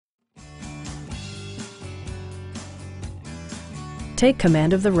Take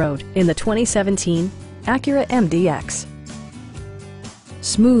command of the road in the 2017 Acura MDX.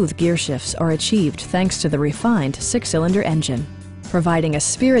 Smooth gear shifts are achieved thanks to the refined 6-cylinder engine, providing a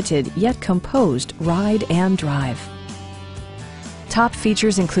spirited yet composed ride and drive. Top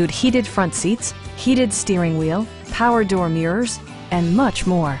features include heated front seats, heated steering wheel, power door mirrors, and much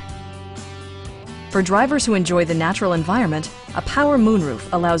more. For drivers who enjoy the natural environment, a power moonroof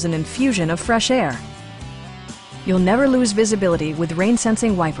allows an infusion of fresh air. You'll never lose visibility with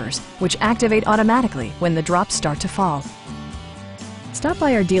rain-sensing wipers, which activate automatically when the drops start to fall. Stop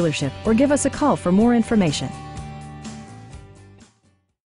by our dealership or give us a call for more information.